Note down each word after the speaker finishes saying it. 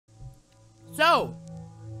So,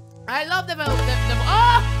 I love the oh!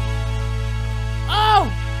 Oh!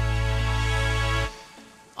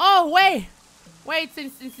 Oh, wait! Wait,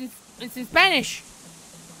 it's in Spanish.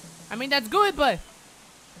 I mean, that's good, but...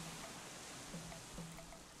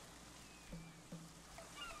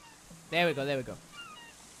 There we go, there we go.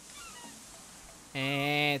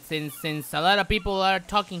 And since a lot of people are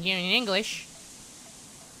talking here in English,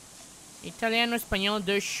 Italiano, Español,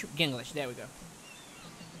 Dutch, English. There we go.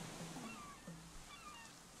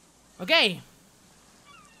 Okay.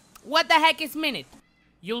 What the heck is minute?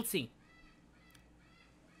 You'll see.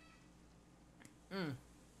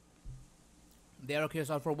 The arrow keys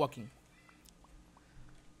are for walking.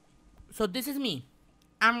 So this is me.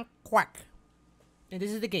 I'm Quack. And this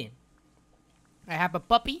is the game. I have a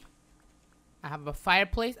puppy. I have a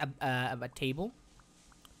fireplace, a table.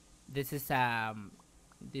 This is a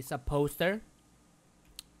poster.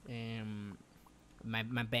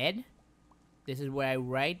 My bed. This is where I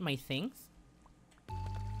write my things.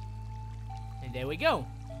 And there we go.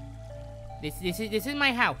 This is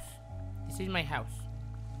my house. This is my house.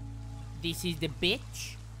 This is the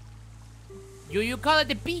beach. You call it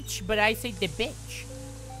the beach, but I say the beach.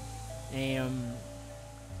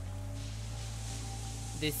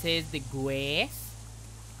 This is the grass.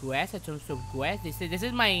 Grass, a tons of grass. This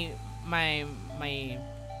is my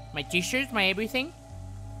t-shirts, my everything.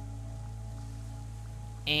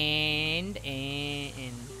 And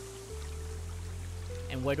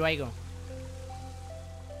where do I go?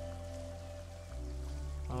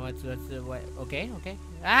 Oh, it's what? Okay.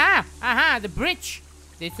 The bridge.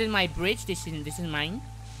 This is my bridge. This is mine.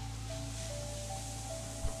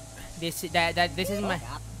 This is my.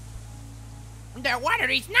 The water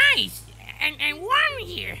is nice and warm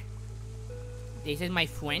here. This is my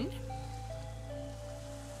friend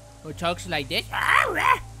who talks like this.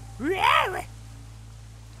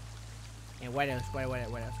 And what else? What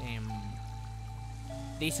else?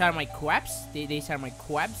 These are my crabs. These are my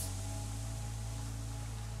crabs.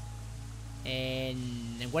 And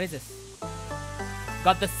what is this?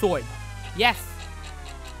 Got the sword. Yes.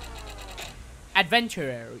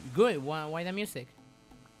 Adventurer. Good. Why the music?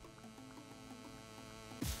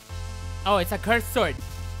 Oh, it's a cursed sword.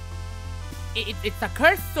 It's a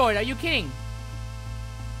cursed sword. Are you kidding?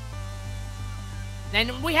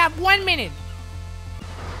 And we have 1 minute.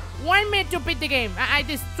 1 minute to beat the game. I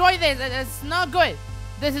destroy this. It's not good.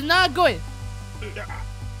 This is not good.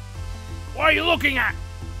 What are you looking at?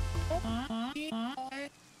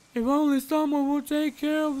 If only someone would take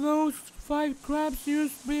care of those 5 crabs,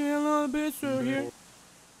 you'd be a little bit here.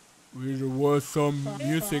 Wish there was some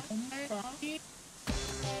music.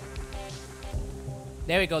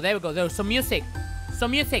 There we go. There was some music.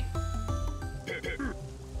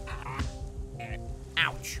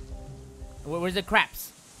 Ouch. Where's the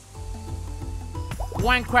crabs?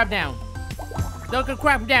 1 crab down. Another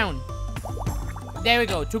crab down. There we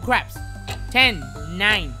go. 2 crabs. 10,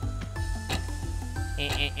 9.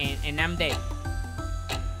 And I'm dead.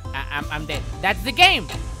 I'm dead. That's the game.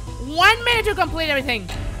 1 minute to complete everything.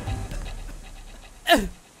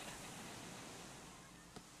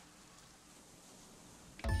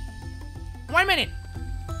 1 minute.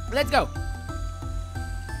 Let's go.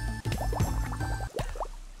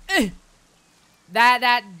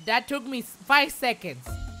 That took me 5 seconds.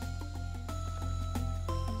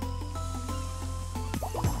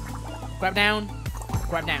 Grab down.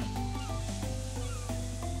 Grab down.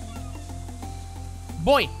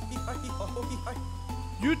 Boy.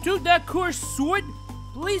 You took that cursed sword?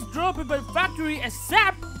 Please drop it by factory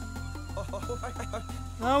ASAP.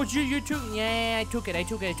 Oh, you took. Yeah, I took it.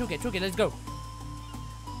 Let's go.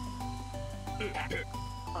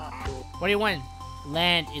 What do you want?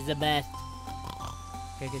 Land is the best.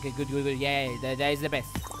 Okay, good. Yeah, that is the best.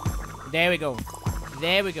 There we go.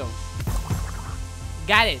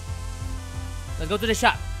 Got it. Let's go to the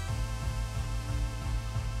shop.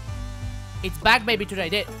 It's back, baby,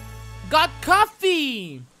 today. Got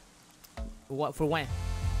coffee. What for when?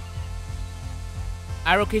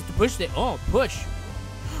 Arrow keys to push the. Oh, push.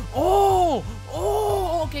 Oh.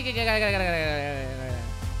 Okay. Got it.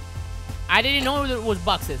 I didn't know there was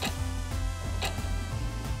boxes.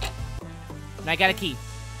 And I got a key.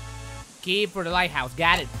 Key for the lighthouse.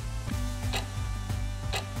 Got it.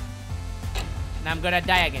 Now I'm gonna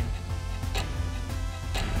die again.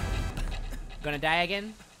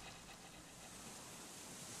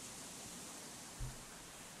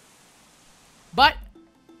 But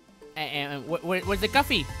where's the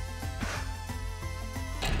coffee?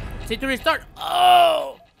 Say to restart.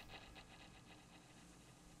 Oh,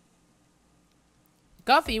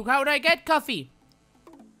 coffee. How do I get coffee?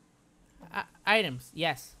 Items.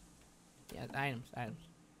 Yes. Yes, items.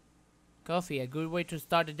 Coffee, a good way to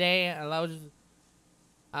start the day. Allows.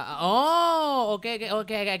 Oh, okay.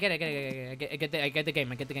 I get it. I get the game.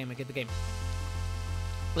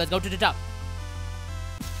 Let's go to the top.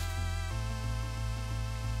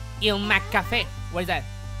 Il Mac Cafe. What is that?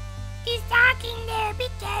 He's talking there. Be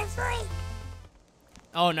careful.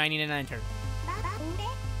 Oh, no, I need an enter.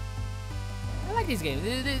 I like this game.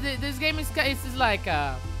 This game is like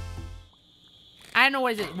I don't know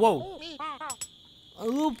what is it. Whoa!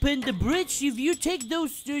 Open the bridge if you take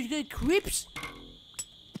those creeps.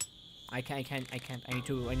 I can't. I need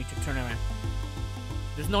to turn around.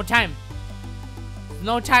 There's no time. There's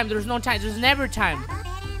no time. There's never time.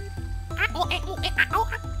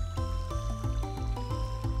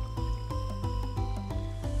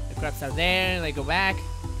 The crabs are there. They go back.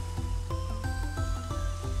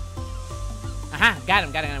 Aha, got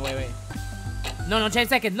him. Wait. No, 10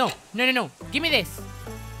 seconds. No. Give me this.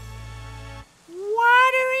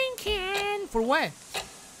 Watering can. For what?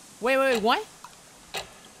 Wait, what?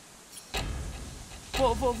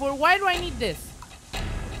 For why do I need this?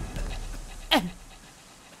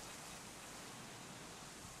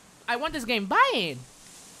 I want this game. Buy it.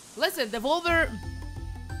 Listen, Devolver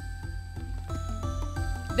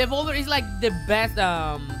is like the best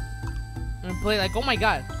play. Like, oh my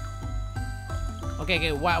god.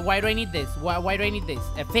 Okay. Why do I need this? Why do I need this?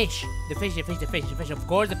 A fish. The fish. Of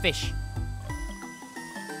course, the fish.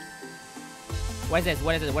 What is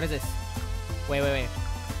this? Wait.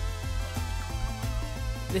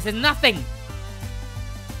 This is nothing.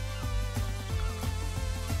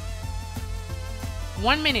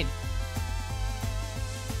 One minute.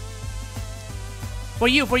 For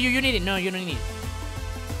you, you need it. No, you don't need it.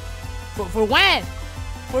 For what?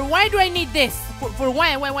 For why do I need this? For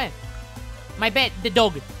what? My bed, the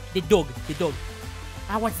dog.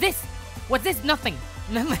 Ah, what's this? Nothing.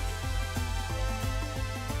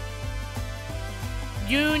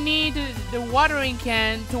 You need the watering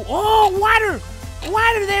can to. Oh, water!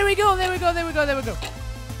 There we go.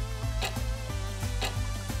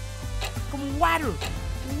 Come on,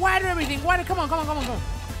 water everything. Water, come on.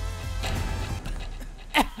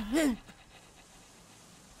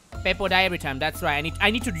 Peppo die every time. That's right.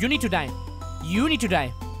 You need to die.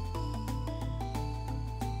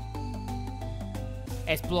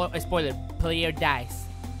 Spoiler, player dies.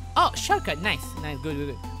 Oh, shortcut, nice,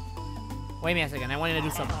 good. Wait me a second, I want to do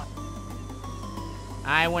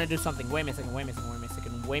something. Wait me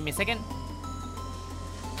a second.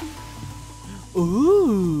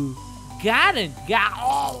 Ooh, got it,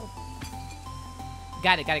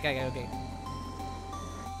 okay.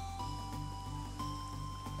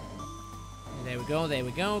 There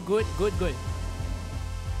we go, good.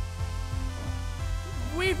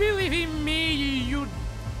 We believe in me, you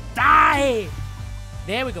die!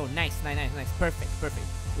 There we go, nice. Perfect.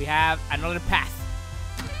 We have another path.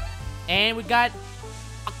 And we got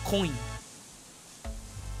a coin.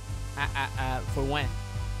 For when?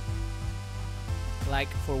 Like,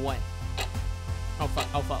 for what? Oh fuck.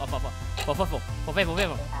 For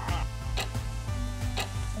favor.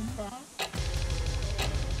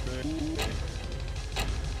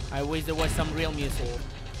 I wish there was some real music.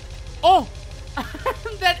 Oh!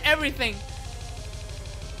 That everything.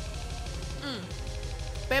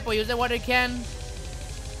 Peppo, use the water can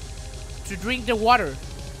to drink the water.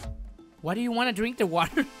 Why do you want to drink the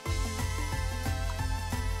water?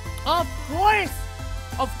 Of course.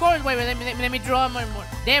 Wait, let me draw more.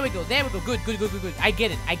 There we go. Good. I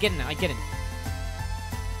get it now.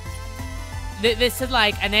 This is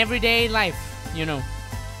like an everyday life, you know.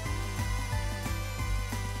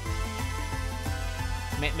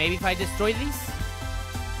 Maybe if I destroy these?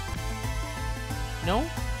 No?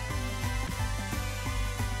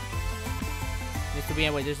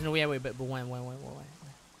 There's no way, but why?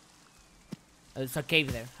 There's a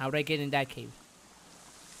cave there. How do I get in that cave?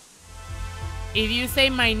 If you say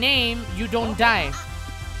my name, you don't die.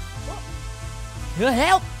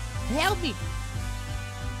 Help me!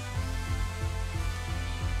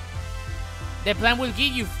 The plant will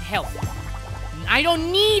give you health. I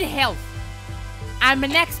don't need health. I'm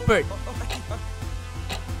an expert.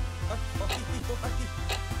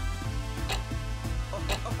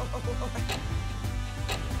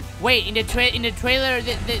 Wait, in the trailer,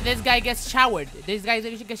 this guy gets showered.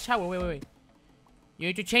 Wait. You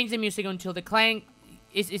need to change the music until the client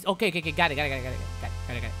is okay. Got it.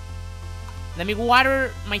 Let me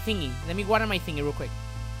water my thingy. Real quick.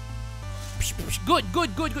 Good.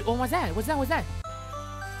 Oh, what's that?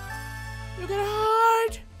 You got a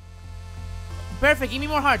heart. Perfect. Give me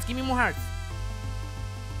more hearts.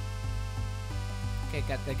 Okay,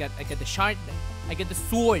 I got the shard. I get the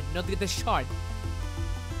sword, not get the shard.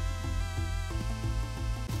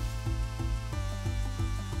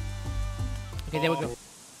 Okay, there we go.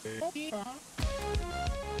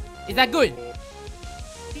 Is that good?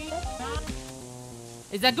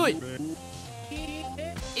 Is that good?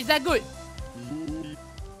 Is that good?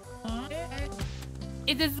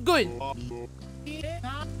 Is this good?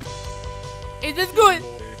 Is this good?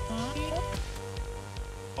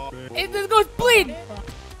 Is this good? Please!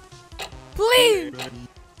 Please!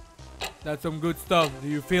 That's some good stuff. Do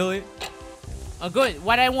you feel it? Oh, good.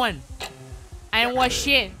 What I want? I don't want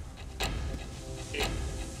shit.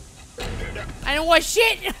 I don't want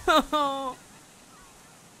shit.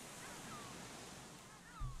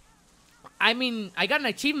 I mean, I got an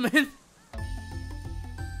achievement.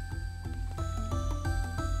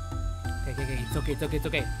 Okay. It's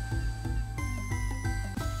okay.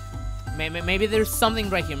 Maybe there's something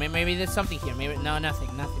right here. Maybe there's something here. Maybe no,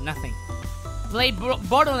 nothing. Play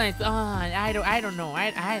Borderlands. Oh, I don't know.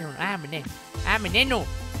 I'm veneno.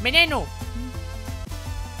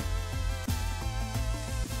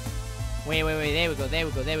 Wait. There we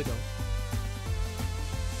go.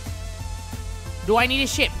 Do I need a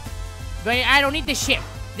ship? I don't need the ship.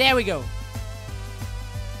 There we go.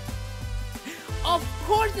 Of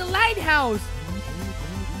course, the lighthouse.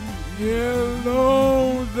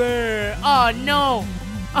 Hello there. Oh no.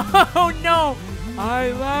 Oh no.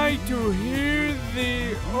 I like to hear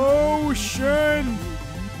the ocean.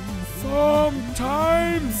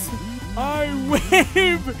 Sometimes I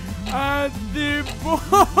wave at the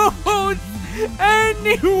boat.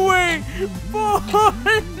 Anyway, for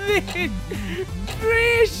this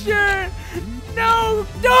treasure. No,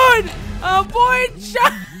 don't avoid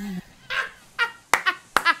shot.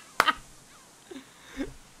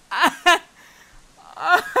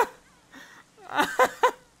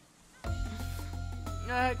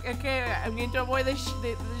 Okay, I'm going to avoid the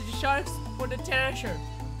sharks for the treasure.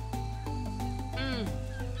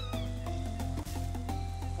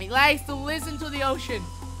 He likes to listen to the ocean.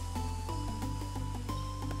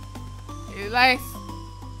 He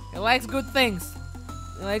likes good things.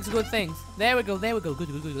 There we go. Good.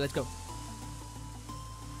 Let's go.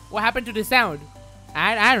 What happened to the sound?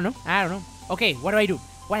 I don't know. Okay, what do I do?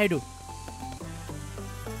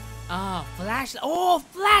 Ah, flashlight. Oh,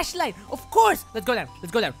 flashlight. Of course. Let's go down.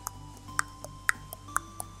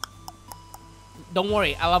 Don't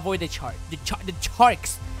worry, I'll avoid the sharks. The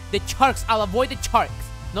sharks. I'll avoid the sharks.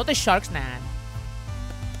 Not the sharks, nah.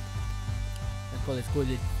 Let's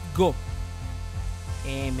go.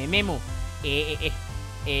 Memo.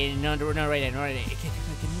 No, right there.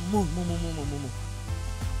 Move.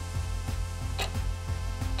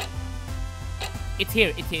 It's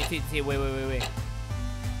here. Wait.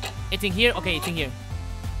 It's in here? Okay, it's in here.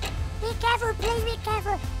 Be careful, please be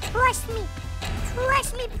careful. Trust me,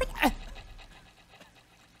 please.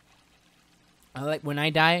 I like when I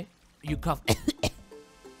die, you cough.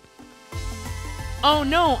 Oh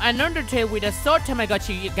no, an Undertale with a sword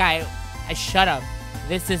Tamagotchi guy. Shut up.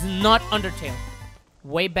 This is not Undertale.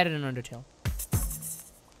 Way better than Undertale.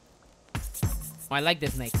 Oh, I like the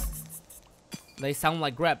snakes. They sound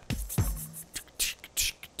like grab.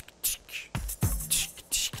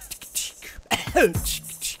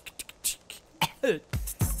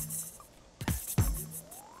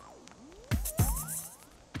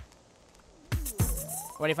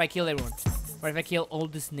 What if I kill everyone? What if I kill all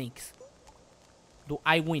the snakes? Do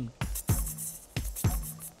I win?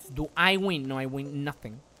 No, I win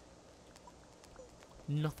nothing.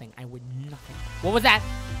 I win nothing. What was that?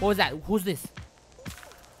 Who's this?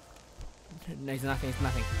 No, it's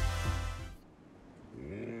nothing.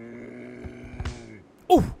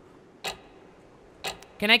 Ooh!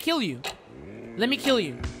 Can I kill you? Let me kill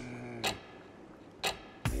you.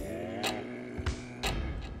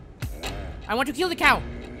 I want to kill the cow.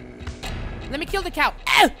 Let me kill the cow.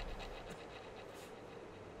 Ow!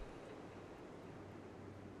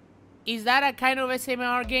 Is that a kind of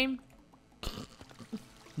SMR game?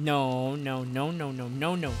 No.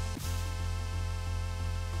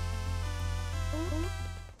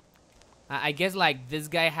 I guess like this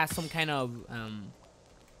guy has some kind of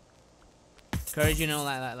courage, you know,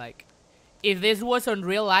 like if this was on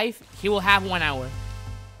real life, he will have 1 hour.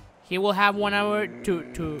 He will have 1 hour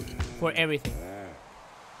for everything.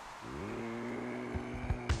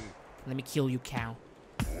 Let me kill you, cow.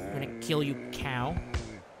 I'm gonna kill you, cow.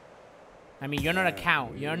 I mean, you're not a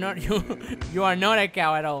cow. You are not a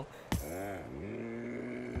cow at all.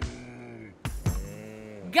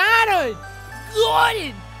 Got it! Got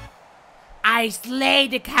it! I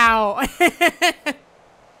slayed the cow.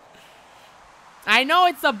 I know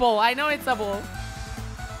it's a bull.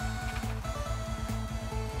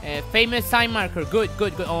 Famous sign marker. Good,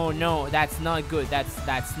 good, good. Oh no, that's not good.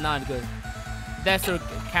 That's not good. Desert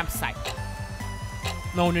campsite.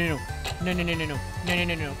 No, no, no, no, no, no, no, no, no, no,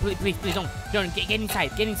 no, no. Please, please, please don't get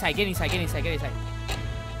inside. Get inside. Get inside. Get inside. Get inside.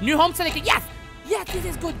 New home selected. Yes, yes, this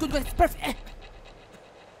is good, good, good. It's perfect.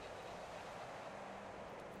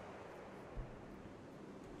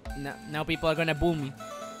 Now people are gonna boo me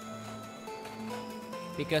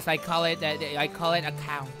because I call it a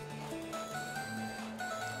cow.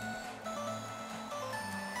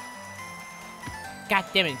 God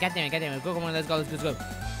damn it! God damn it! God damn it! Go, come on! Let's go! Let's go!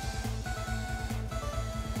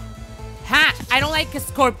 Ha! I don't like a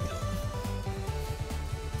scorpion.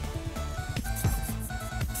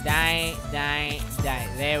 Die! Die! Die!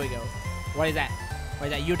 There we go. What is that? What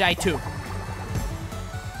is that? You die too.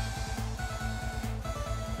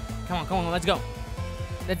 Come on! Come on! Let's go!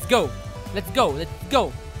 Let's go! Let's go! Let's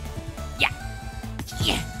go! Yeah!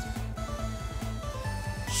 Yeah!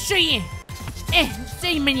 Say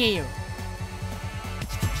say many you.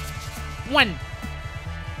 1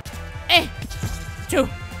 2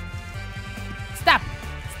 Stop!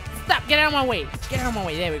 Stop! Get out of my way! Get out of my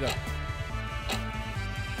way! There we go.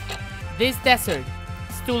 This desert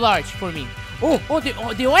is too large for me. Oh,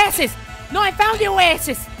 the oasis! No, I found the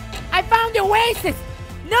oasis! I found the oasis!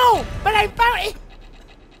 No! But I found it!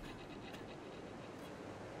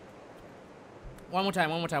 One more time,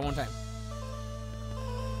 one more time, one more time.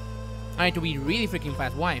 I need to be really freaking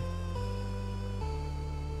fast. Why?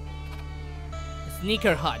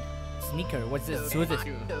 Sneaker hut. Sneaker? What's this? Who's this?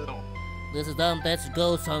 This is dumb. Let's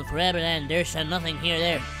go on forever and there's nothing here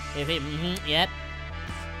there. If it, yep.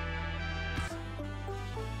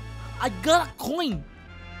 I got a coin.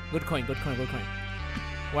 Good coin, good coin, good coin.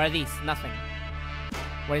 What are these? Nothing.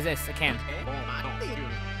 What is this? A can.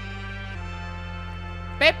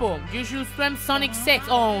 Peppo, you should swim Sonic 6.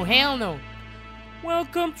 Oh, hell no.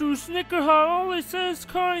 Welcome to Snicker Hut. All it says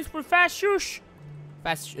coins for fast shoes.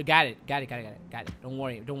 Fast, got it. Don't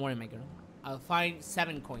worry, Megan. I'll find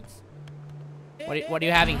 7 coins. What are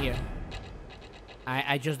you having here?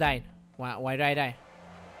 I just died. Why did I die?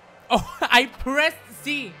 Oh, I pressed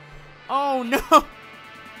C. Oh no.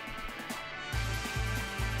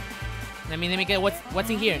 Let me get what's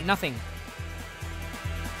in here. Nothing.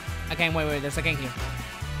 Okay, wait. There's a gang here.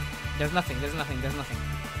 There's nothing.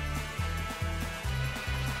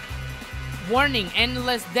 Warning,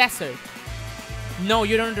 endless desert. No,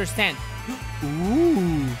 you don't understand.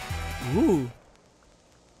 Ooh.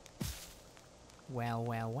 Well.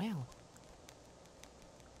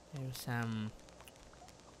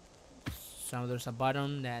 There's a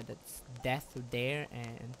button that's death there,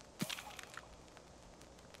 and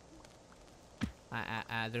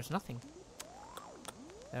there's nothing.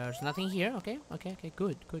 There's nothing here. Okay.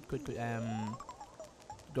 Good.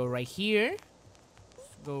 Go right here.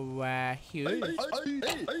 Go here.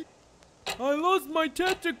 I lost my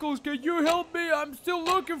tentacles. Can you help me? I'm still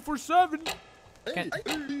looking for 7.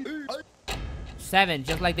 7,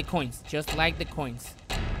 just like the coins.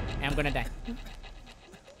 And I'm gonna die.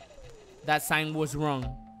 That sign was wrong.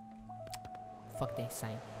 Fuck that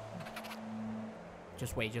sign.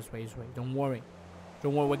 Just wait. Don't worry,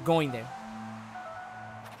 we're going there.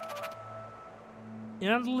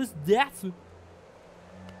 Endless death.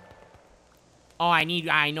 Oh, I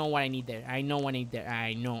know what I need there. I know.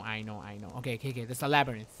 Okay. That's a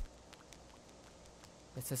labyrinth.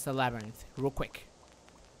 That's just a labyrinth. Real quick.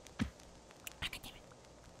 Ah, God damn it.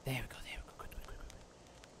 There we go. Good.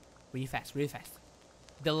 Really fast.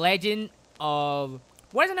 The Legend of...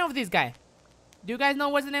 What's the name of this guy? Do you guys know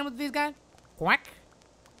what's the name of this guy? Quack?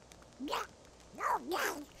 No,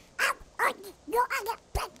 guys. I'm on no other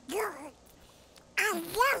picture. I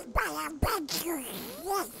love my adventure.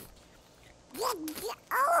 Yes.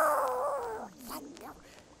 Oh,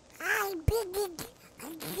 I bid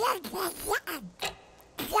just wait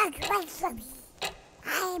for me.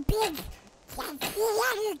 I bid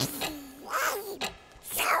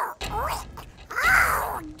so quick.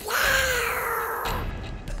 Oh, no.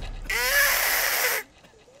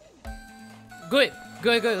 Good.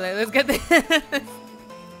 Let's get this.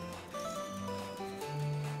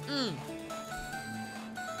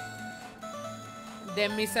 The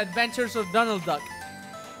Misadventures of Donald Duck.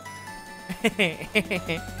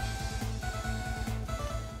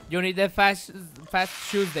 You need the fast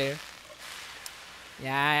shoes there.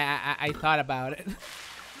 Yeah, I thought about it.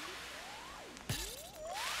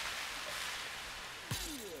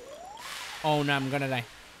 Oh no, I'm gonna die.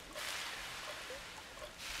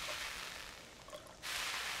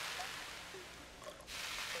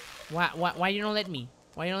 Why you don't let me?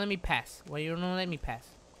 Why you don't let me pass?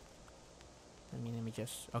 Let me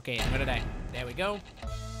just... Okay, I'm gonna die. There we go.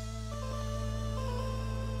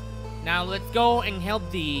 Now let's go and help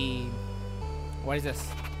the... What is this?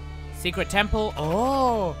 Secret temple.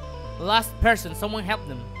 Oh! Lost person. Someone help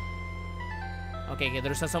them. Okay,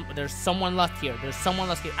 there's someone lost here. There's someone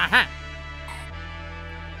lost here. Aha!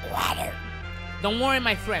 Water. Don't worry,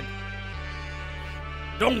 my friend.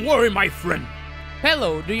 Don't worry, my friend.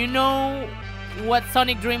 Pelo, do you know what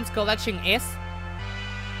Sonic Dreams Collection is?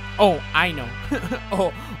 Oh, I know.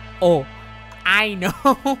 I know.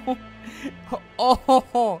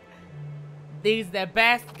 This is the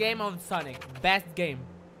best game on Sonic. Best game.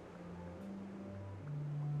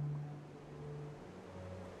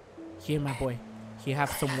 Here, my boy. You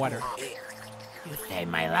have some water. You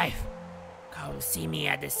saved my life. Come see me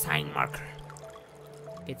at the sign marker.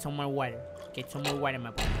 Get some more water. Get some more water,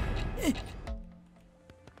 my boy.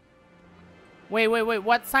 Wait.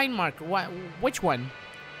 What sign marker? What? Which one?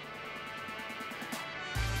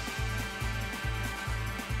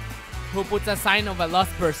 Who puts a sign of a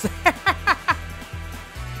lost person?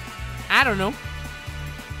 I don't know.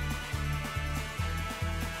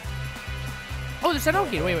 Oh, there's a note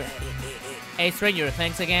here. Wait. Hey, stranger,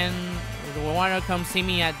 thanks again. The water, come see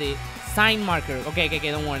me at the sign marker. Okay,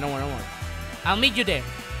 don't worry. I'll meet you there.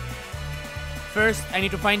 First, I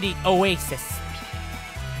need to find the oasis.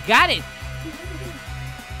 Got it.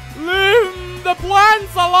 Leave the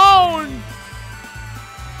plants alone.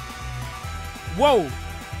 Whoa,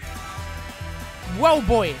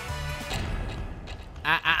 boy.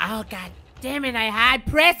 Oh, god damn it. I had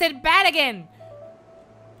pressed it bad again.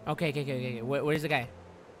 Okay. Where's the guy?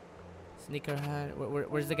 Sneaker hat.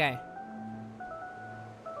 Where's the guy?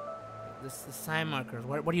 This is the sign markers.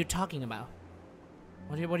 What are you talking about?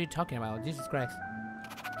 What are you talking about? Jesus Christ.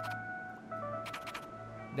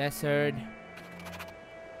 Desert.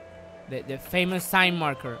 The famous sign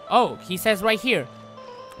marker. Oh, he says right here.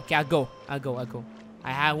 Okay, I'll go.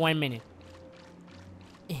 I have 1 minute.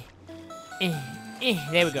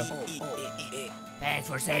 There we go. Thanks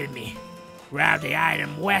for saving me. Grab the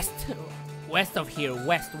item west of here.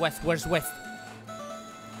 West. Where's west?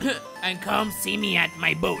 And come see me at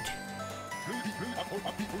my boat.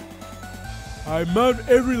 I mount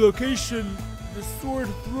every location. The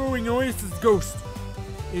sword-throwing oasis ghost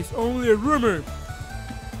is only a rumor.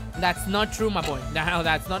 That's not true, my boy. No,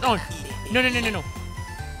 that's not. Oh, no.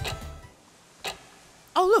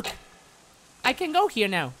 Oh, look. I can go here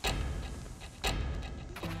now.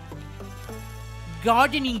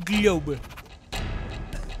 Gardening globe.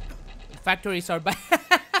 Factories are bad.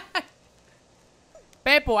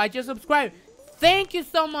 Pepo, I just subscribed. Thank you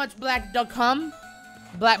so much, black.com.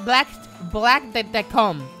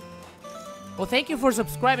 Black.com. Well, thank you for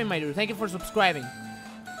subscribing, my dude. Thank you for subscribing.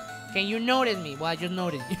 Can you notice me? Well, I just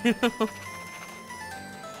noticed you.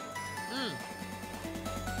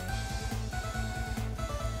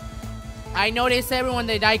 I notice everyone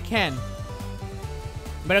that I can.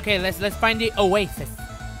 But okay, let's find the oasis.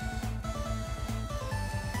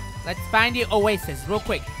 Let's find the oasis real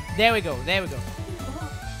quick. There we go.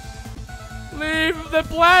 Leave the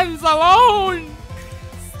plants alone.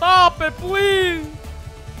 Stop it, please.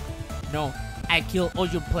 No, I kill all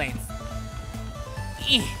your plants.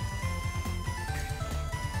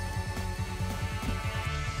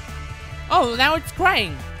 Oh, now it's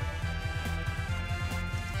crying.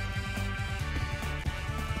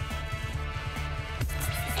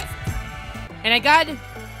 And I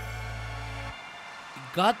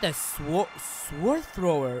got the sword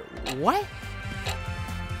thrower. What?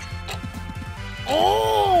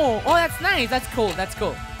 Oh, that's nice. That's cool.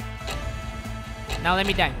 Now let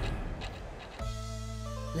me die.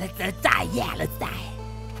 Let's die. Yeah, let's die.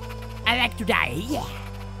 I like to die. Yeah.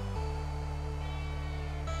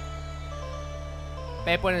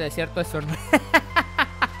 Pepo en el desierto es horno.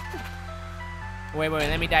 Wait,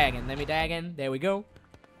 let me die again. There we go.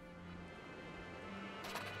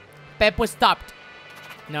 Pepo stopped.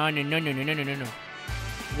 No.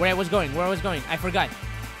 Where I was going. I forgot.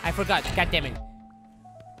 God damn it.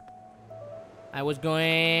 I was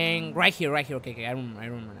going right here. Okay. I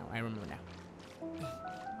remember now.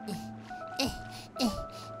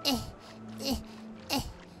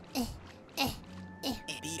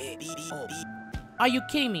 Are you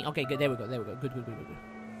kidding me? Okay, good. There we go. Good.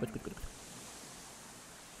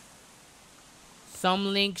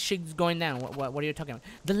 Some link shit's going down. What are you talking about?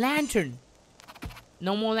 The lantern.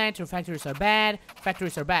 No more lantern. Factories are bad.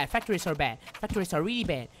 Factories are really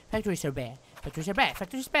bad. Factories are bad.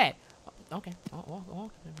 Okay.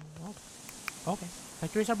 Okay.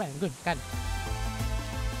 Factories are bad. Good. Got it.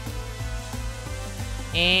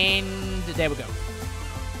 And there we go.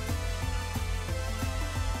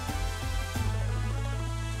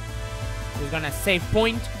 We're gonna save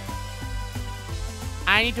point.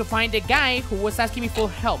 I need to find the guy who was asking me for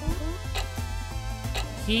help.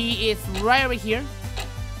 He is right over here.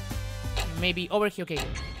 Maybe over here. Okay.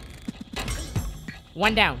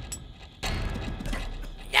 One down.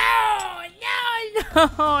 No! No!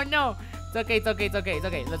 No! No! It's okay, it's okay, it's okay, it's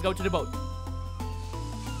okay. Let's go to the boat.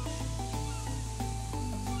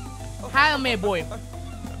 Help me, boy.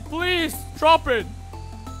 Please, drop it.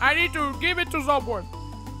 I need to give it to someone.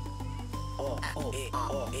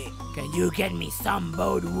 Can you get me some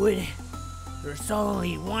boat wood? There's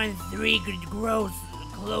only 1 tree grows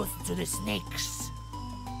close to the snakes.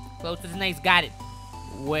 Close to the snakes, got it.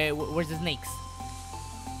 Where's the snakes?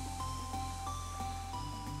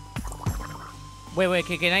 Wait,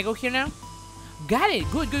 okay, can I go here now? Got it,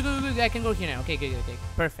 good. I can go here now. Okay, good,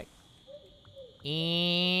 perfect.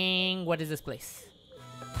 And what is this place?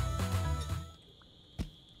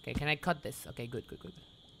 Okay, can I cut this? Okay, good.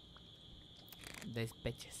 These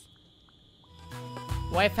bitches.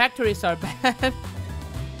 Why factories are bad?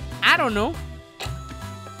 I don't know.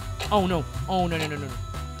 Oh no. Oh no.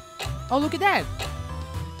 Oh, look at that.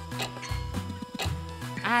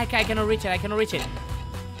 I cannot reach it.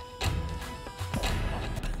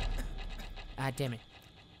 Ah, damn it.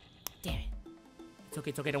 It's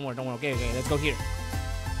okay. Don't worry. Okay. Let's go here.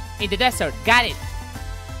 In the desert. Got it.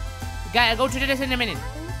 Go to the desert in a minute.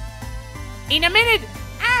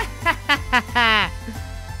 Ah!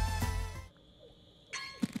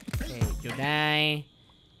 Okay, you die.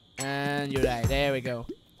 And you die. There we go.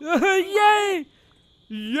 Yay!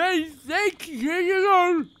 Thank you. Here you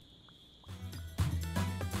go.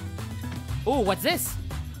 Oh, what's this?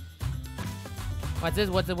 What's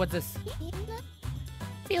this?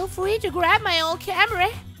 Feel free to grab my old camera.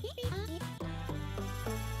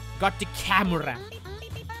 Got the camera.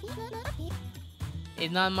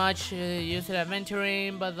 It's not much used in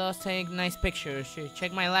adventuring, but does take nice pictures.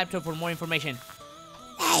 Check my laptop for more information.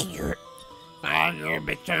 Thank you. How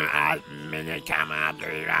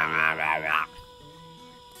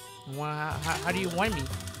do you want me?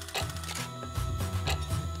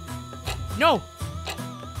 No!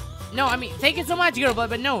 No, I mean, thank you so much, girl,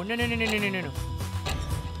 but no.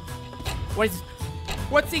 What is this?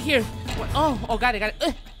 What's in here? What? Oh, got it.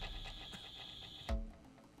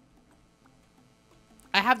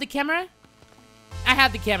 I have the camera?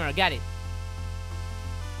 Got it.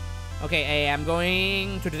 Okay, I'm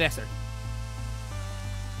going to the desert.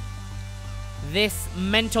 This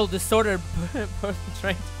mental disorder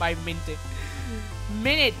portrayed by Minty.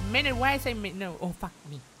 Minute, why I say minute? No, oh, fuck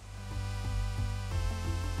me.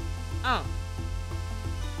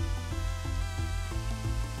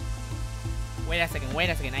 Wait a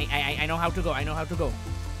second. I know how to go.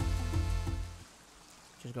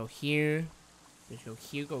 Just go here.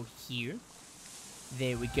 Go here.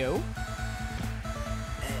 There we go.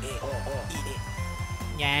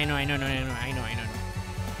 Yeah, I know.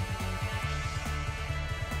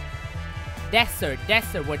 Desert,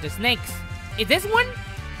 where the snakes. Is this one?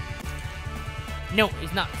 No,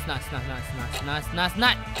 it's not. It's not.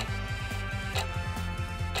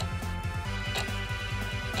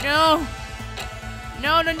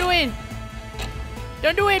 No, don't do it.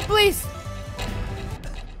 Don't do it, please.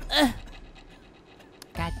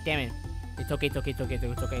 God damn it. It's okay.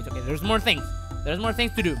 There's more things.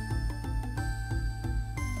 To do.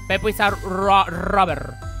 Pepo is a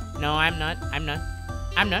robber. No, I'm not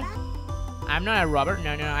a robber.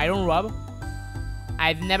 No, I don't rob.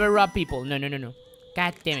 I've never robbed people. No.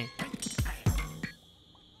 God damn it.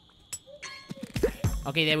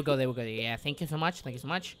 Okay, there we go. Yeah, thank you so much.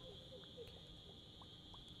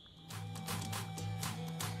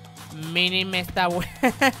 Mini me está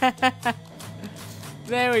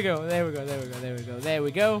There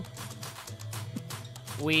we go.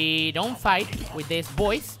 We don't fight with these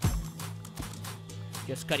boys.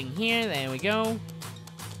 Just cutting here. There we go.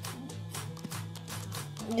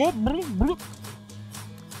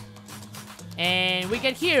 And we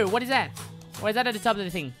get here. What is that? What is that at the top of the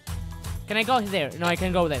thing? Can I go there? No, I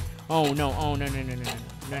can go there. Oh no. No.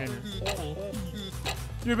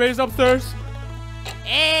 Your base upstairs.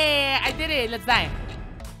 Hey, I did it. Let's die.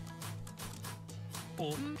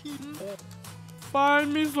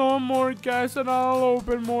 Find me some more gas and I'll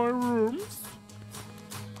open more rooms.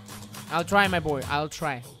 I'll try, my boy. I'll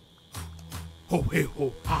try. Oh, hey,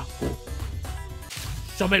 oh, ha, oh.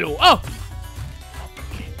 Somelo. Oh!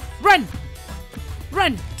 Run!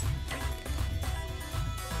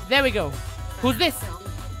 There we go. Who's this?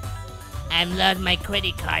 I've lost my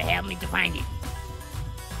credit card. Help me to find it.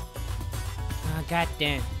 Oh, god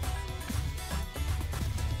damn.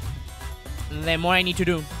 The more I need to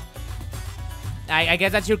do. I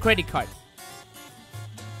guess that's your credit card.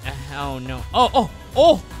 Oh no. Oh!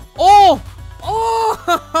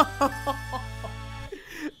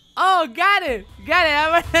 Oh, got it.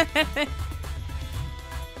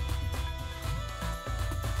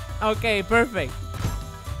 Okay, perfect.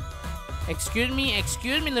 Excuse me,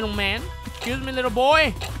 little man. Excuse me, little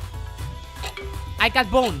boy. I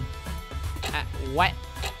got bone. What?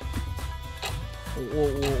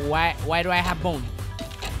 Why do I have bone?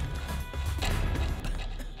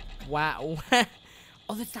 Wow.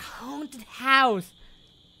 Oh, that's a haunted house.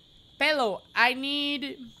 Pelo, I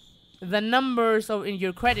need the numbers in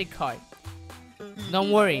your credit card.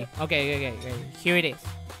 Don't worry. Okay. Here it is.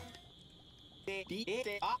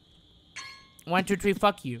 1, 2, 3.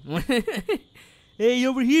 Fuck you. Hey,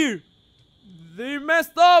 over here. They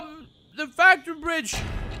messed up the factory bridge.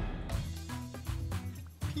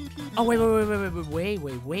 Oh wait.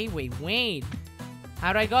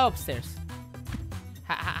 How do I go upstairs?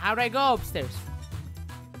 How do I go upstairs?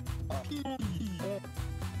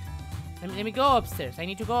 Let me go upstairs. I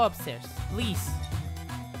need to go upstairs, please.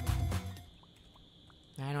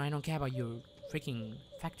 I don't care about your freaking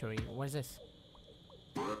factory. What is this?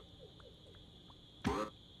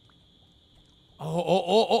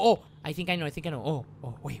 Oh! I think I know.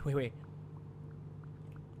 Oh, wait. Where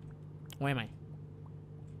am I?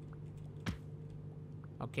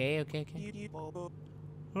 Okay.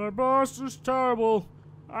 My boss is terrible.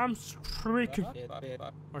 I'm striking.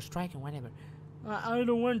 Or striking, whatever. I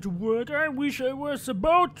don't want to work. I wish I was a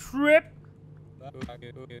boat trip.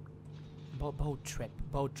 Boat trip.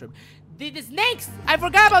 The snakes! I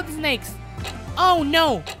forgot about the snakes! Oh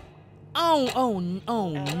no! Oh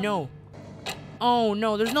no! Oh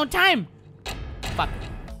no, there's no time! Fuck.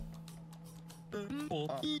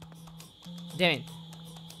 Damn it.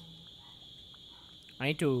 I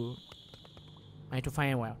need to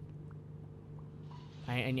find a way.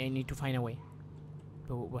 I need to find a way.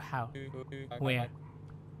 But how? Where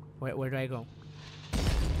do I go?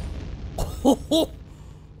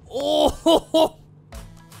 Oh!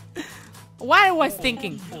 What I was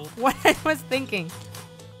thinking?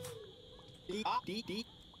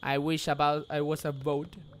 I wish I was a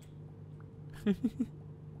boat.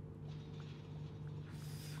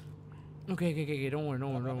 Okay. Don't worry.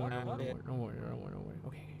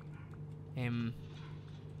 Okay.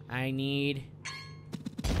 I need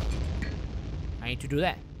to do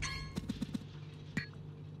that.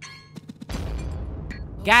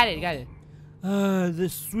 Got it. The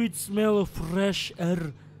sweet smell of fresh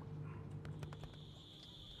air.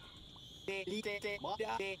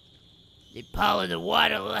 The power of the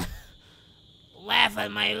water laugh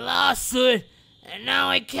at my lawsuit, and now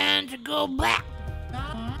I can't go back.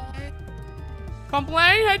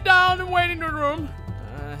 Complain, head down and wait in the room.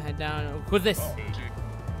 Head down. Who's this?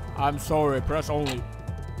 I'm sorry, press only.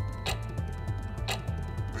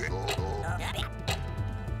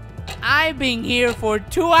 I've been here for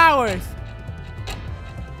 2 hours.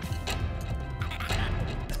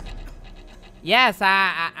 Yes,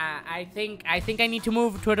 I think I need to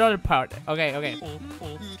move to another part. Okay.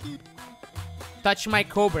 Touch my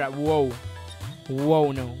cobra. Whoa,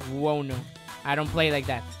 no. I don't play like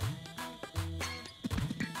that.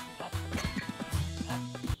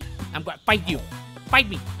 I'm gonna fight you. Fight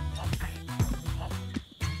me.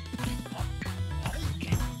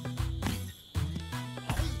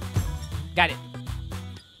 Got it.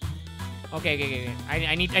 Okay.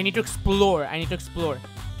 I need to explore. I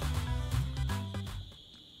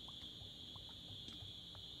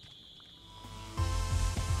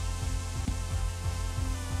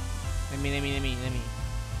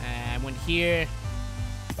went here.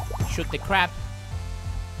 Shoot the crap.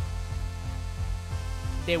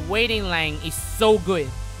 The waiting line is so good.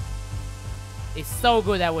 It's so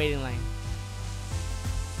good, that waiting line.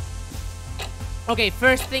 Okay,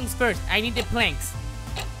 first things first. I need the planks.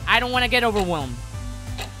 I don't want to get overwhelmed.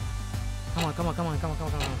 Come on.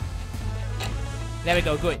 There we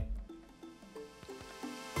go, good.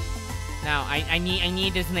 Now, I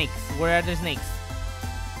need the snakes. Where are the snakes?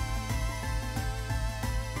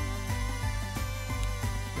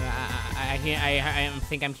 I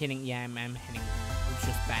think I'm kidding. Yeah, I'm hitting. It's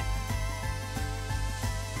just bad.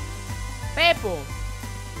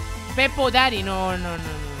 Pepo, daddy. No.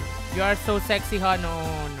 You are so sexy hot.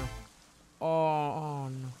 No. Oh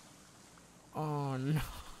no.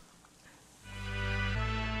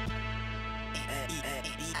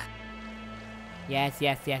 Yes.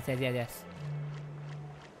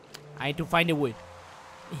 I need to find the wood.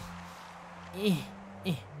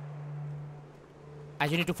 I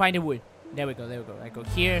just need to find the wood. There we go. I go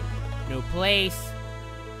here. No place.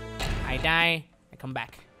 I die. I come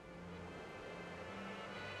back.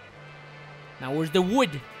 Now where's the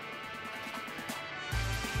wood?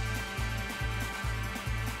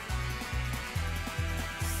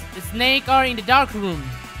 snake are in the dark room.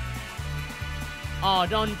 Oh,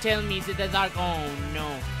 don't tell me it's the dark. Oh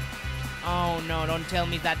no. Oh no, don't tell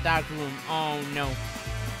me that dark room. Oh no.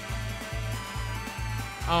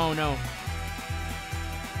 Oh no.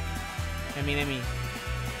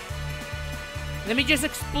 Let me just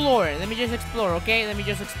explore. Let me just explore, okay? Let me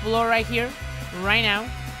just explore right here, right now.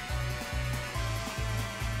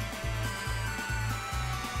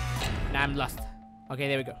 Nah, I'm lost. Okay,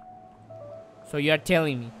 there we go. So you are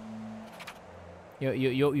telling me.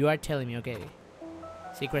 You are telling me, okay.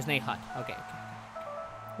 Secret snake hut. Okay, okay.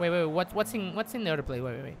 Wait. What's in the other place?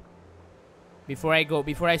 Wait. Before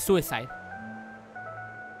I suicide.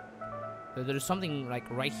 There's something like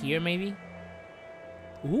right here, maybe.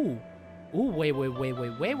 Ooh, wait. What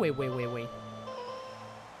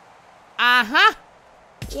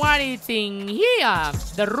is in here?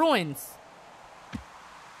 The ruins.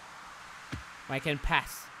 I can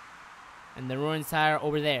pass. And the ruins are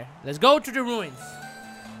over there. Let's go to the ruins.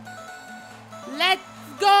 Let's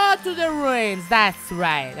go to the ruins. That's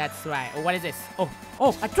right. Oh, what is this? Oh,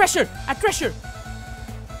 a treasure.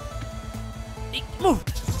 Move.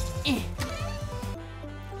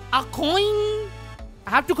 A coin. I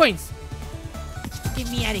have 2 coins. Get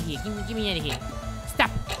me out of here. Get me out of here.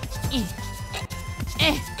 Stop.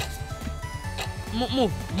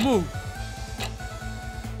 Move.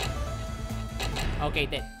 Okay,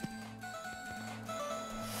 dead.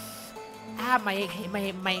 Ah, my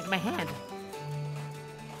hand.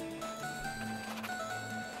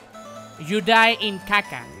 You die in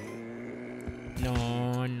caca.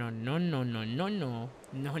 No.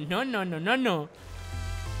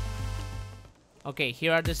 Okay,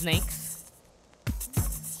 here are the snakes.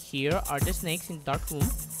 Here are the snakes in the dark room.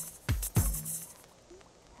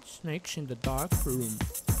 Snakes in the dark room.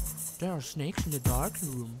 There are snakes in the dark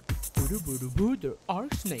room. There are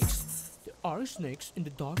snakes. There are snakes in the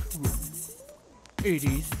dark room. It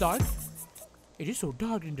is dark. It is so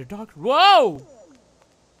dark in the dark. Whoa!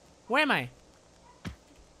 Where am I?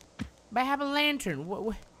 But I have a lantern.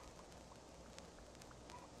 What?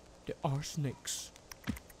 There are snakes.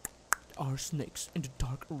 There are snakes in the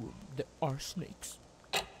dark room. There are snakes.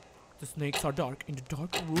 The snakes are dark in the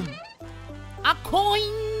dark room. A coin!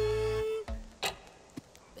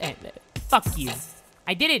 Fuck you.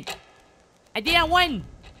 I did it. I won.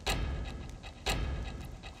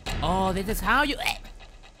 Oh, this is how you...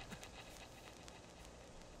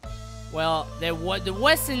 Well, there was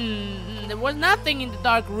nothing in the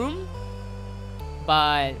dark room.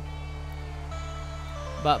 But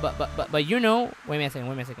you know, wait a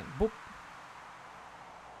second. Boop.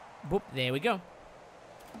 Boop, there we go.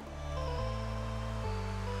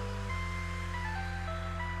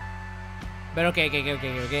 But okay.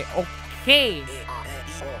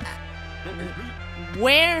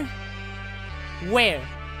 Where?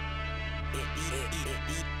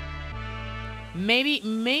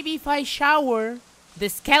 Maybe if I shower the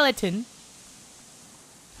skeleton.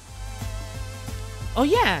 Oh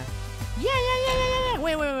yeah.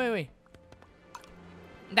 Wait.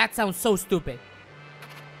 That sounds so stupid.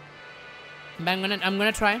 But I'm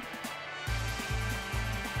gonna try.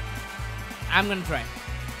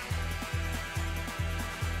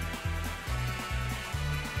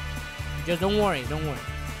 Just don't worry.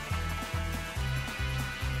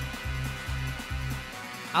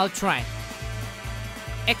 I'll try.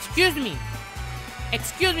 Excuse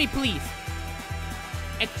me, please.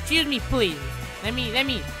 Let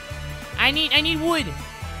me. I need wood.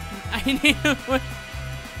 Wood.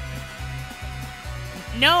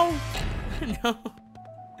 No.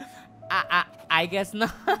 I guess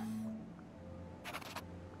not.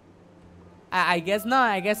 I guess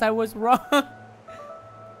not. I guess I was wrong.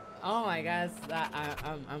 Oh my gosh,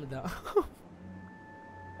 I'm done.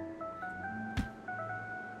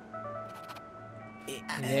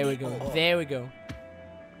 There we go.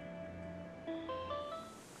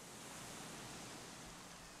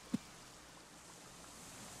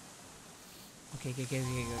 Okay.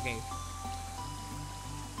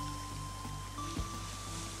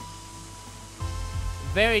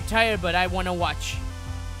 Very tired, but I wanna watch.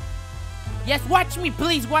 Yes, watch me,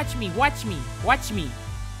 please. Watch me.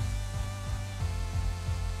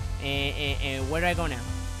 And where do I go now?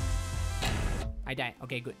 I die.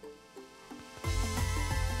 Okay, good.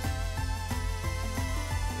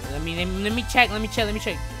 Let me check.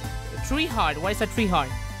 Tree hard. What is a tree hard?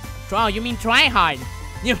 Oh, you mean try hard?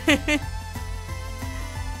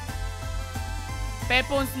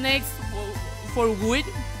 Pepper and snakes for wood.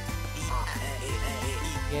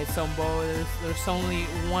 Get some bows. There's only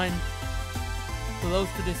one close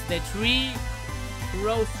to the tree.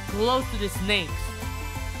 Grows close to the snakes.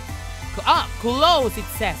 Close, it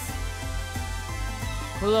says.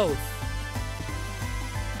 close.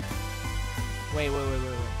 Wait.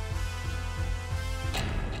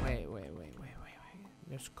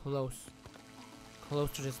 Just close.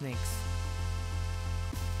 Close to the snakes.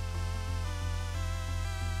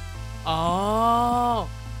 Oh,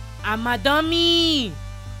 I'm a dummy.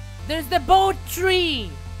 There's the boat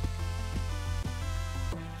tree.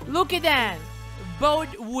 Look at that. Boat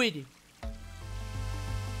wood.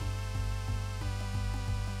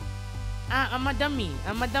 I'm a dummy.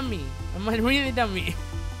 I'm a really dummy.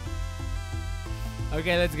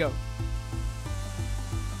 Okay, let's go.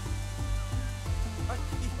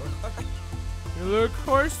 You look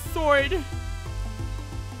horse sword.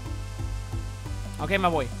 Okay, my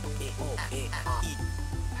boy.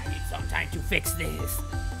 I need some time to fix this.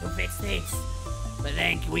 But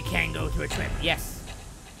then we can go to a trip. Yes.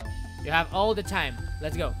 You have all the time.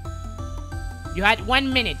 Let's go. You had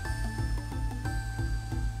 1 minute.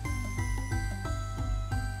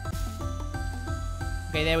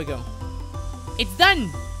 Okay, there we go. It's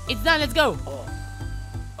done. Let's go.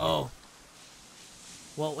 Oh.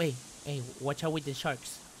 Well, wait. Hey, watch out with the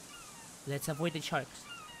sharks. Let's avoid the sharks.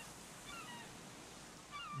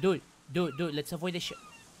 Dude. Let's avoid the sharks.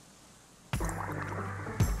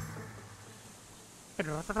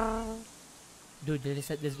 Dude,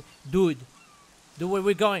 dude, where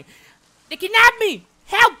we going? They kidnapped me!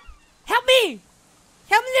 Help me!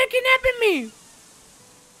 They're kidnapping me!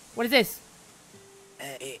 What is this?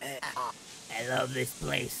 I love this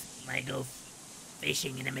place. Might go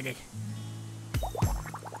fishing in a minute.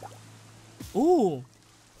 Ooh,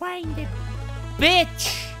 find the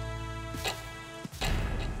bitch!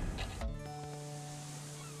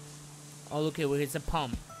 Oh, look, here's a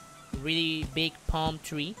palm. Really big palm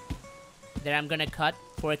tree that I'm gonna cut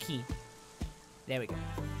for a key. There we go.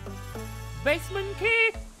 Basement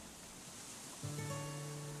key!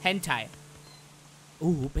 Hentai.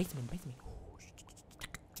 Ooh, basement.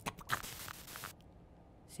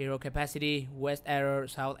 Zero capacity, west error,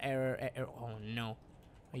 south error. Oh no.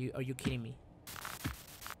 Are you kidding me?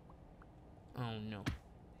 Oh no.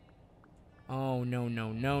 Oh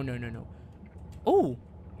no. Oh,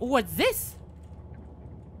 what's this?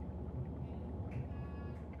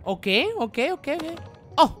 Okay.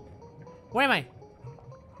 Oh, where am I?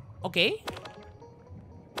 Okay.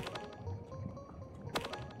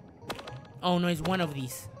 Oh no, it's one of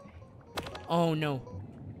these. Oh no.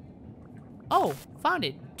 Oh, found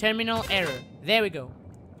it. Terminal error. There we go.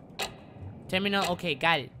 Terminal, okay,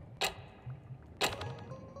 got it.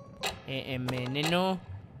 Neno,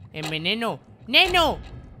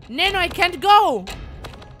 I can't go.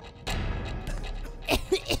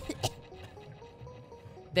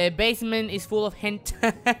 The basement is full of hint.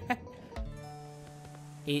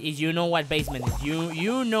 You know what basement is.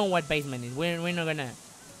 You know what basement is. We're not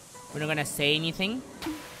gonna say anything,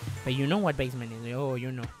 but you know what basement is. Oh,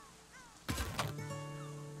 you know.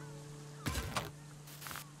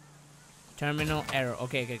 Terminal error.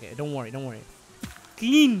 Okay. Don't worry.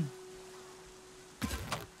 Clean.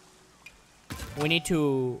 We need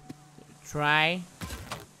to try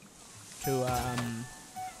to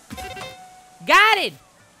got it.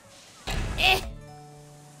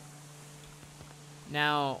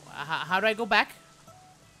 Now, how do I go back?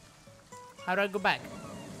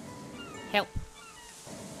 Help!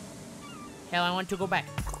 I want to go back.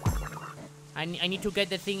 I need to get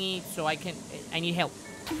the thingy so I can. I need help.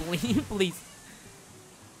 Please.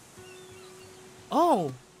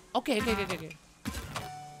 Oh, okay.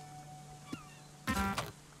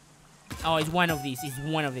 Oh, it's one of these.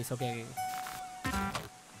 Okay.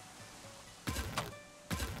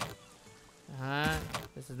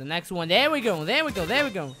 This is the next one. There we go. Now we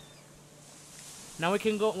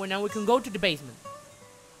can go to the basement.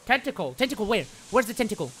 Tentacle. Where? Where's the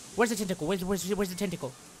tentacle? Where's the tentacle?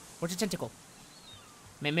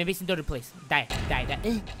 Maybe it's in the other place. Die.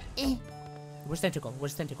 Where's tentacle?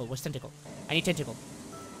 I need tentacle.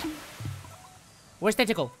 Where's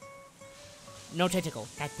tentacle? No tentacle.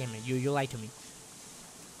 God damn it, you lied to me.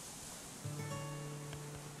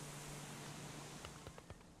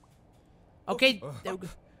 Okay.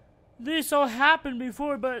 This all happened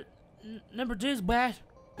before, but never this bad.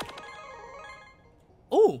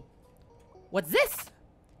 Oh, what's this?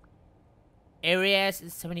 Area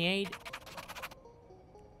 78.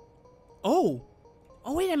 Oh,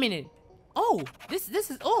 wait a minute. Oh, this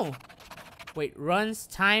is. Oh, wait. Runs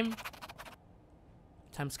time's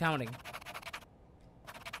counting.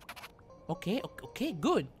 Okay.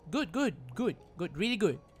 Good. Really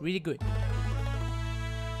good.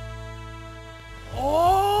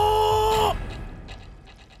 Oh!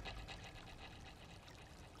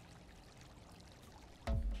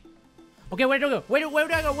 Okay, where do I go? Where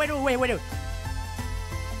do I go? Where do?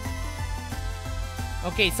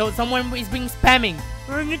 Okay, so someone is being spamming.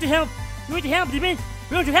 I need to help. You need to help me.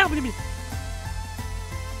 You need to help me.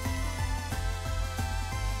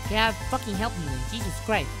 Yeah, fucking help me, Jesus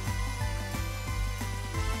Christ.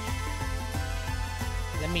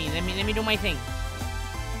 Let me do my thing.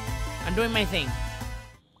 I'm doing my thing.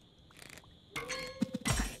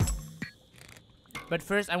 But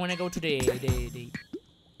first, I want to go to the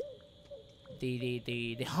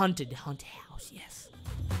haunted house. Yes.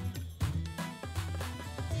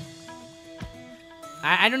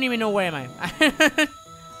 I don't even know where am I.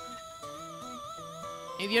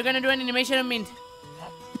 If you're gonna do an animation of mint,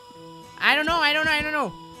 I don't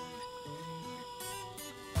know.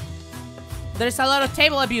 There's a lot of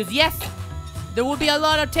table abuse. Yes, there will be a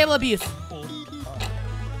lot of table abuse.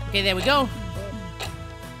 Okay, there we go.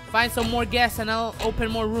 Find some more guests and I'll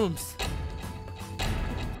open more rooms.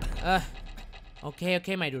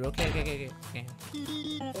 Okay, my dude. Okay.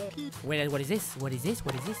 Wait, what is this?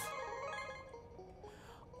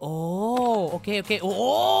 Oh, okay.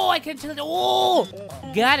 Oh, I can tell. Oh,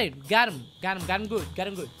 got him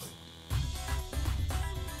good.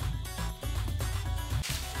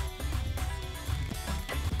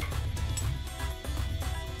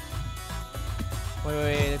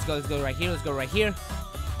 Wait, let's go right here.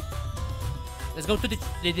 Let's go to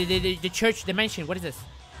the church dimension. What is this?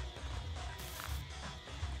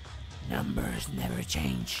 Numbers never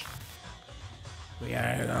change. We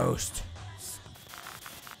are a ghost.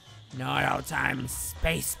 Not all time is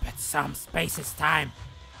space, but some space is time.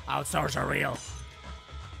 All souls are real.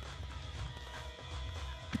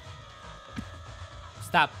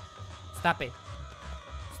 Stop it,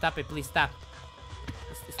 please stop.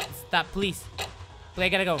 Stop, please. I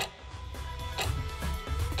gotta go.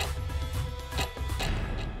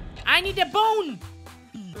 I need a bone!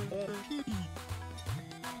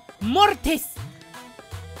 Mortis!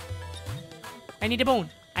 I need a bone.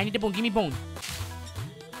 Give me bone.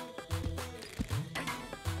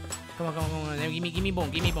 Come on.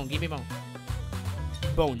 Give me bone.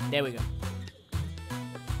 Bone, there we go.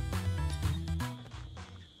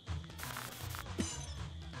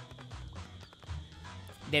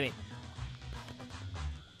 Damn it.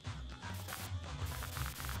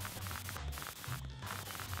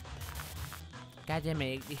 God damn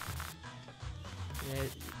it.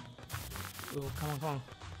 Oh, come on.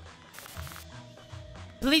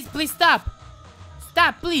 Please stop.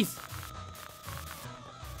 Stop, please.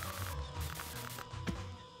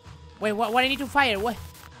 Wait, what I need to fire? What?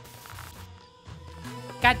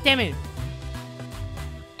 God damn it.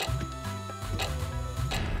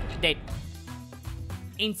 Dead.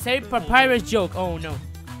 Insert papyrus joke. Oh no.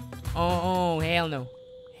 Oh hell no.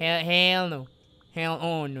 Hell no.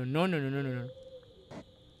 Oh no.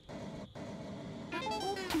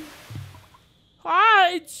 Ah,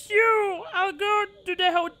 it's you! I'll go to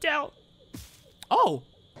the hotel. Oh.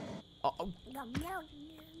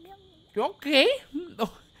 Okay.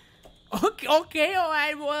 Okay,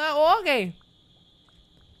 alright, well, okay.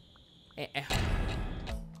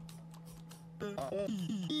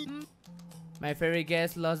 My favorite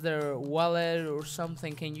guest lost their wallet or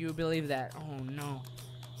something. Can you believe that?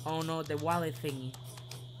 Oh no, the wallet thingy.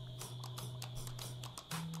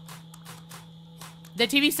 The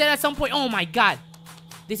TV said at some point, oh my god.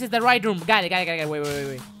 This is the right room. Got it.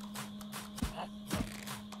 Wait.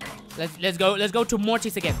 Let's go to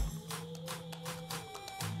Mortis again.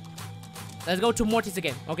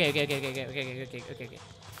 Okay.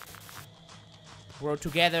 We're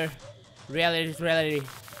together. Reality is reality.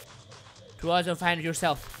 To also find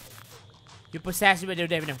yourself. You possess with your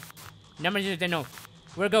devil. Numbers they know.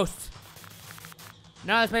 We're ghosts.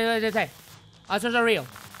 No, let's play what they say. Answers are real.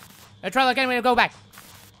 Let's try again when we go back.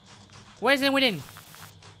 Where is it within?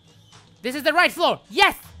 This is the right floor.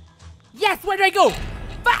 Yes! Where do I go?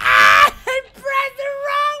 I pressed the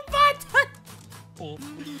wrong button!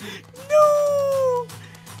 No!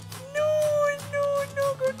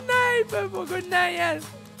 Good night, people. Good night, yes.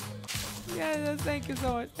 Yes, thank you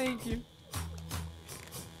so much. Thank you.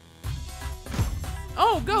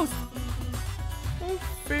 Oh, ghost! Oh,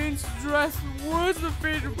 Finn's dress was the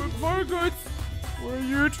fate of my goods. When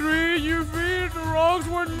you tree, you feed the wrongs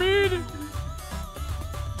one mean.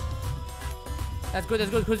 That's good.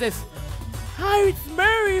 Who's this? Hi, it's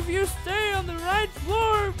Mary. If you stay on the right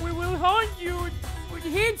floor, we will haunt you with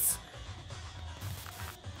hints.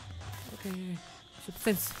 Okay.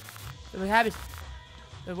 Substance. We have it.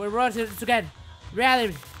 We're running together.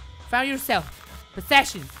 Reality. Found yourself.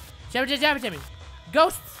 Possession. Jabba.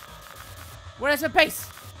 Ghosts. Where's the pace?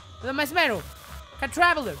 The Masmero. Can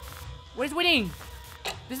traveler. Where's within?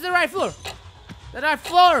 This is the right floor. The right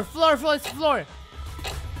floor. Floor.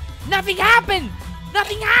 Nothing happened.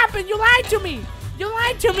 Nothing happened. You lied to me. You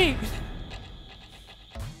lied to me.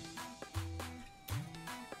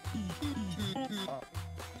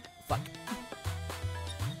 Fuck.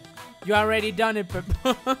 You already done it,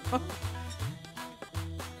 Peppo.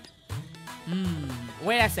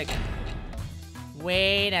 Wait a second.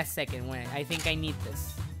 Wait. I think I need this.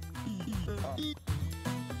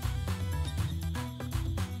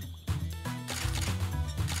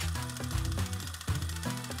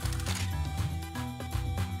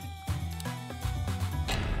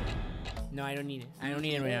 No, I don't need it. I don't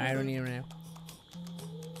need it right now.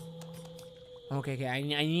 Okay.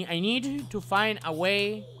 I need to find a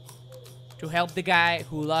way to help the guy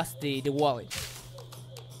who lost the wallet.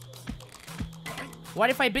 What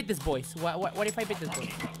if I beat this boys? What if I beat this boys?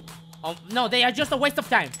 Oh no, they are just a waste of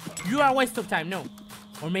time. You are a waste of time. No,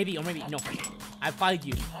 or maybe no. I followed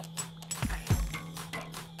you.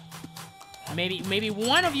 Maybe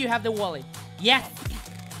one of you have the wallet. Yes.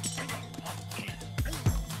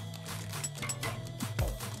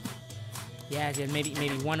 Yes, maybe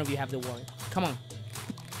one of you have the wallet. Come on.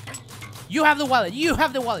 You have the wallet.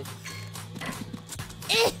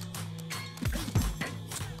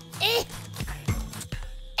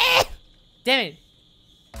 Damn it.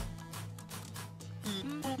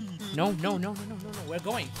 No. We're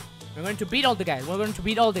going to beat all the guys. Okay,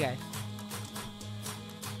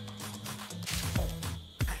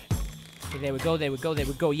 there we go.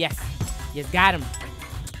 Yes, got him.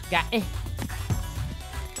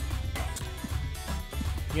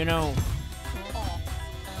 You know.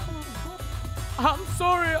 I'm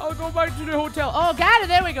sorry. I'll go back to the hotel. Oh, got it.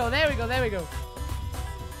 There we go.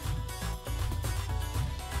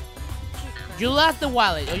 You lost the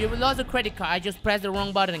wallet, or you lost the credit card. I just pressed the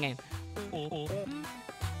wrong button again. Okay,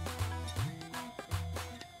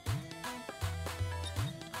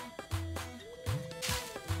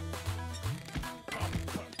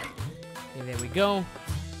 there we go.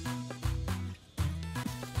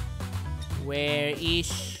 Where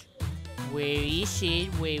is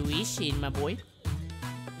it, my boy?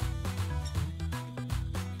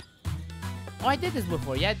 Oh, I did this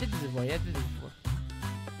before. Yeah, I did this before. Wait.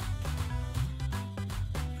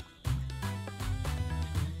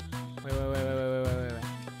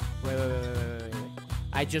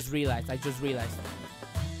 I just realized.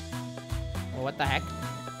 Oh, what the heck?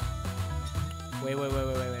 Wait.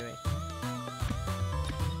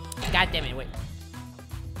 God damn it, wait.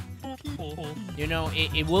 You know,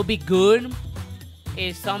 it will be good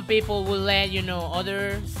if some people will let, you know,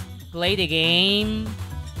 others play the game,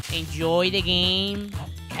 enjoy the game,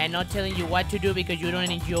 and not telling you what to do because you don't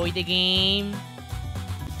enjoy the game.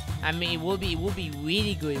 I mean, it will be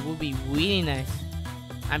really good. It will be really nice.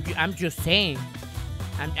 I'm just saying.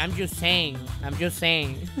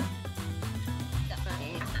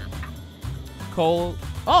 Cold.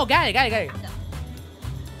 Oh, got it.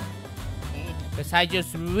 Because I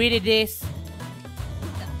just read this.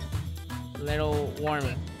 Little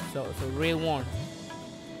warmer. So real warm.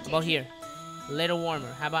 About here. Little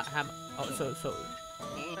warmer. How about oh, so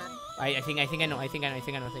I think I know.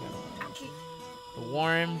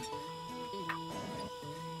 Warm.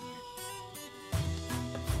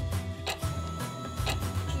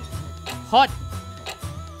 Hot.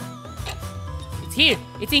 It's here.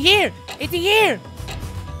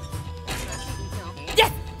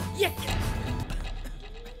 Yes.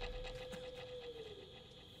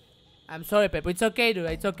 I'm sorry, Pepper. It's okay, dude.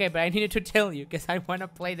 It's okay, but I needed to tell you because I want to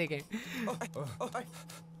play the game.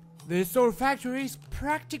 The store factory is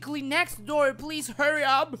practically next door. Please hurry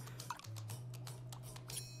up.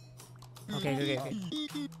 Okay.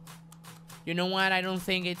 You know what? I don't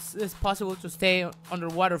think it's possible to stay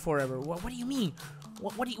underwater forever. What do you mean?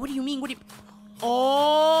 What do you mean?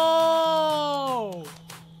 Oh,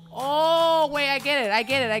 wait, I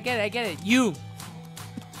get it. You.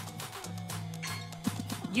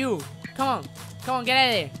 Come on, get out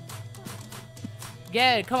of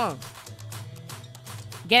there. Come on.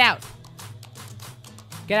 Get out.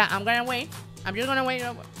 I'm gonna wait. I'm just gonna wait.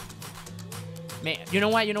 You know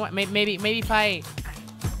what? Maybe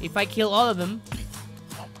if I kill all of them,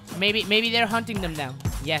 maybe they're hunting them down.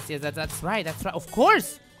 Yes, that's right. Of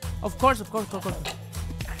course.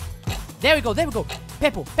 There we go.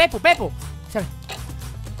 Peppo. Sorry.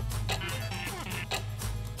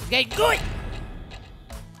 Okay, good.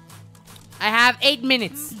 I have 8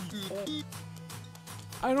 minutes.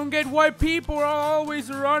 I don't get why people are always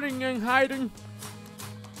running and hiding.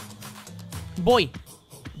 Boy,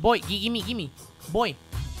 give me. Boy.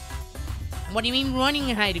 What do you mean running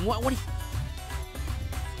and hiding? What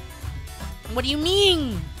What do you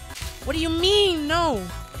mean? What do you mean? No.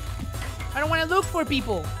 I don't want to look for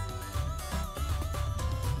people.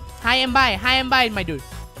 Hi and bye, my dude.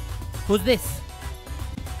 Who's this?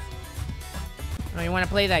 Oh, you want to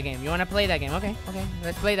play that game? You want to play that game? Okay, okay.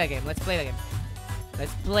 Let's play that game. Let's play that game.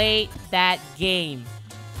 Let's play that game.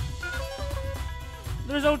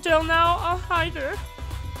 There's a hotel now. Oh, hi there.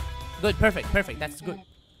 Good, perfect, perfect. That's good.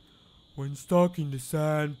 When stalking the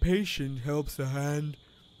sand, patience helps a hand.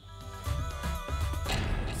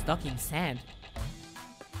 Stuck in sand.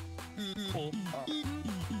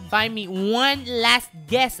 Find me one last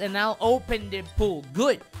guess and I'll open the pool.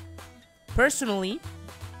 Good. Personally,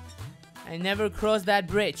 I never crossed that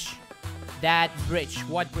bridge. That bridge.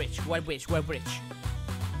 What bridge? What bridge? What bridge?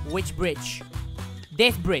 Which bridge?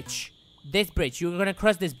 This bridge. This bridge. You're gonna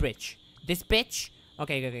cross this bridge. This bitch?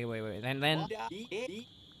 Okay, okay, wait. Then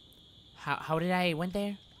how did I went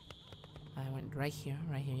there? I went right here,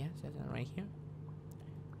 yeah. Says right here.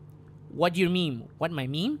 What do you mean? What, my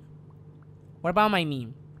meme? What about my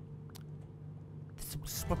meme?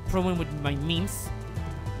 What's the problem with my memes?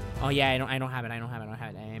 Oh yeah, I don't have it. I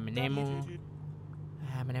am an emo.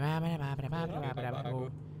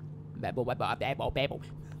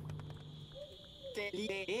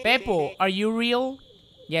 Beppo, are you real?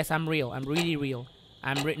 Yes, I'm real. I'm really real.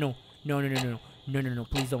 No.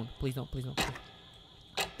 Please don't.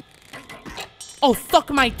 Oh, suck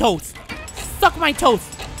my toes. Suck my toes.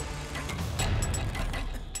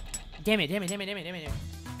 Damn it.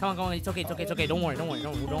 Come on. It's okay. Don't worry.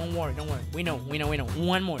 We know.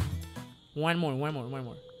 One more.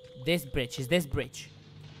 This bridge is this bridge.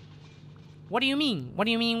 What do you mean?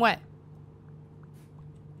 What?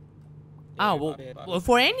 Oh, well,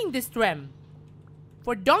 for ending this Strem.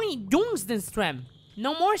 For doings this Strem.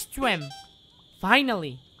 No more Strem.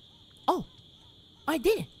 Finally. Oh, I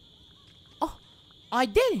did it. Oh, I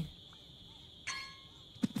did it.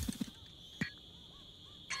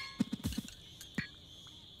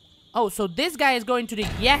 Oh, so this guy is going to the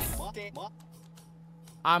yes.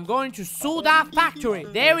 I'm going to sue that factory.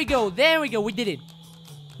 There we go. We did it.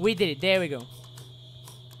 There we go.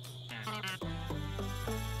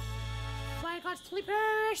 Fly got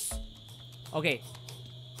flippers. Okay.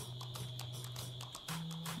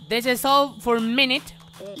 This is all for minute.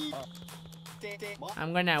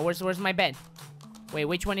 I'm gonna. Where's my bed? Wait,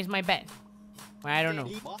 which one is my bed? Well, I don't know.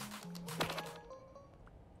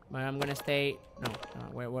 But I'm gonna stay. No,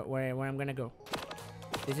 where I'm gonna go?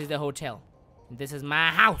 This is the hotel. This is my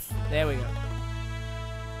house. There we go.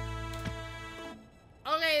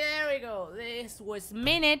 Okay, there we go. This was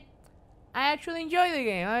minute. I actually enjoy the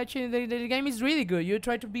game. The game is really good. You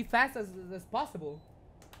try to be fast as possible.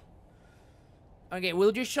 Okay,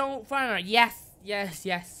 we'll just show fan art. Yes.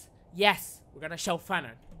 We're gonna show fan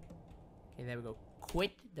art. Okay, there we go.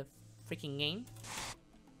 Quit the freaking game.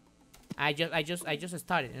 I just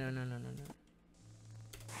started. No.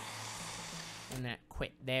 And that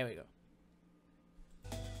quit. There we go.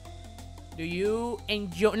 Do you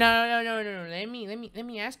enjoy? No. Let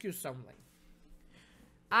me ask you something.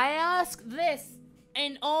 I ask this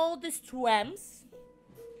in all the streams.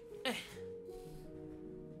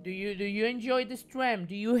 Do you enjoy the stream?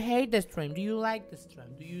 Do you hate the stream? Do you like the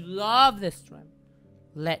stream? Do you love the stream?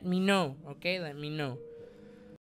 Let me know, okay? Let me know.